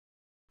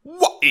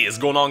What is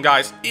going on,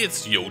 guys?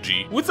 It's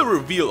Yoji. With the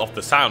reveal of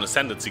the Scion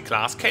Ascendancy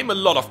class came a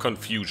lot of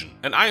confusion,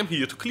 and I am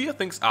here to clear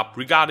things up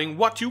regarding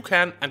what you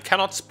can and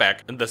cannot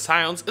spec in the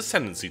Scion's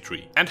Ascendancy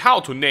tree, and how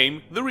to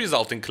name the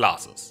resulting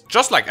classes.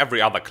 Just like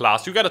every other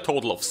class, you get a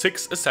total of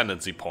 6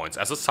 Ascendancy points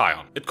as a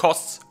Scion. It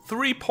costs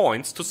 3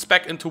 points to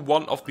spec into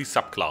one of these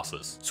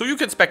subclasses. So you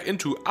can spec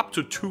into up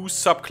to 2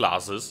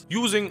 subclasses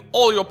using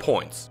all your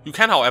points. You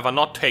can, however,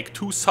 not take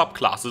 2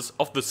 subclasses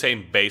of the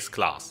same base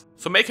class.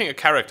 So making a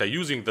character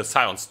using the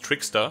Scion's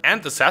Trickster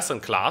and Assassin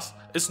class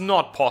is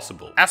not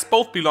possible, as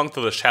both belong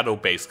to the Shadow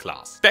base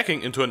class.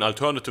 Speccing into an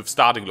alternative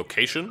starting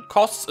location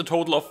costs a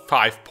total of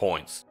 5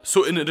 points.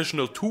 So an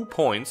additional 2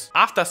 points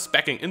after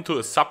speccing into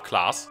a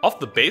subclass of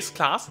the base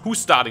class whose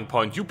starting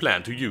point you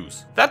plan to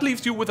use. That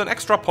leaves you with an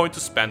extra point to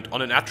spend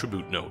on an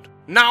attribute node.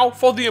 Now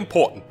for the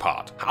important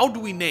part. How do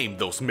we name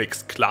those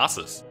mixed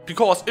classes?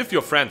 Because if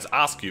your friends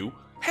ask you,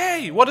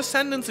 "Hey, what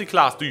Ascendancy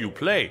class do you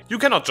play?" you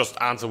cannot just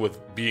answer with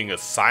being a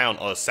Scion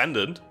or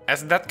Ascendant,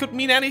 as that could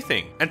mean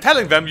anything. And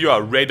telling them you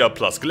are Raider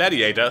plus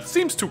Gladiator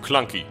seems too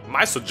clunky.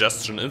 My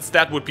suggestion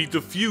instead would be to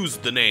fuse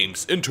the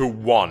names into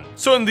one.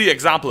 So in the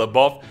example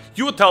above,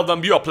 you would tell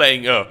them you are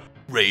playing a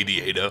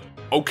Radiator.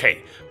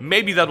 Okay,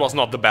 maybe that was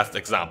not the best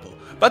example,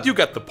 but you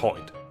get the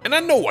point. And I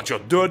know what your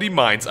dirty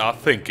minds are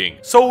thinking,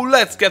 so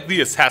let's get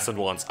the Assassin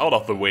ones out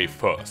of the way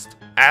first.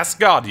 As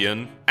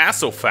Guardian,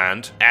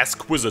 Assophant,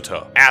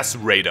 Asquisitor, As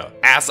Raider,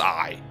 As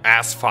Eye,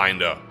 As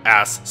Finder,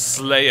 As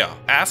Slayer,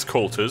 As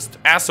Cultist,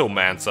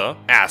 Assomancer,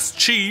 As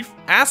Chief,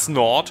 As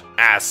Nord,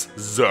 As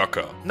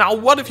Zerker. Now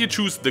what if you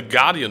choose the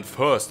Guardian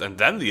first and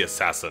then the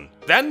Assassin?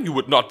 Then you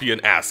would not be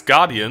an As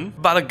Guardian,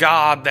 but a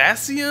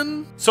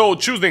Gardassian? So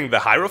choosing the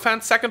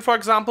Hierophant second, for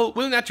example,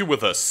 will net you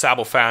with a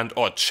Sabophant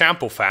or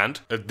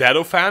Champophant, a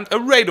Deadophant, a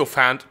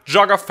Raidophant,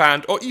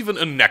 Juggerphant, or even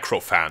a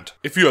Necrophant.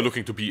 If you are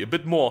looking to be a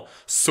bit more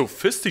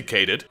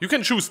sophisticated, you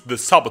can choose the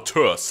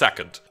Saboteur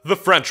second. The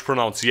French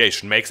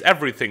pronunciation makes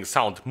everything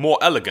sound more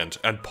elegant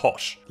and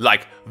posh,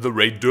 like the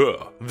Raider,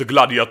 the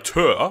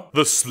Gladiateur,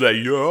 the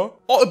Slayer,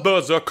 or a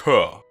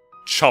Berserker.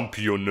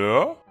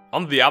 Championeur?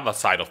 On the other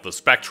side of the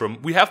spectrum,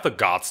 we have the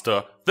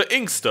Guardster, the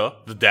Inkster,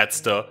 the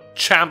Deadster,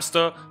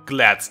 Champster,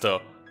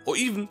 Gladster, or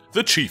even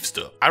the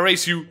Chiefster. I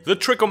raise you the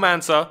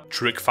Trickomancer,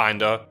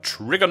 Trickfinder,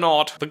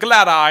 Triggernaut, the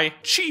Glad Eye,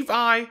 Chief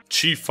Eye,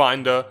 Chief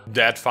Finder,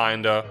 Dead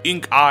Finder,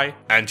 Ink Eye,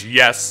 and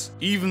yes,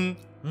 even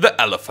the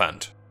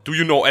Elephant. Do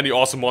you know any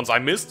awesome ones I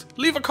missed?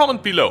 Leave a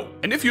comment below.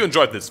 And if you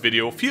enjoyed this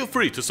video, feel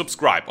free to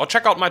subscribe or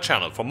check out my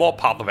channel for more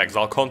Path of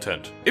Exile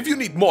content. If you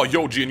need more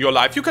Yoji in your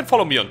life, you can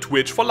follow me on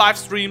Twitch for live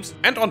streams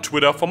and on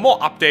Twitter for more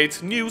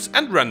updates, news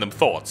and random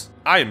thoughts.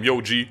 I am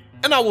Yoji,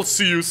 and I will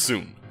see you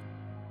soon.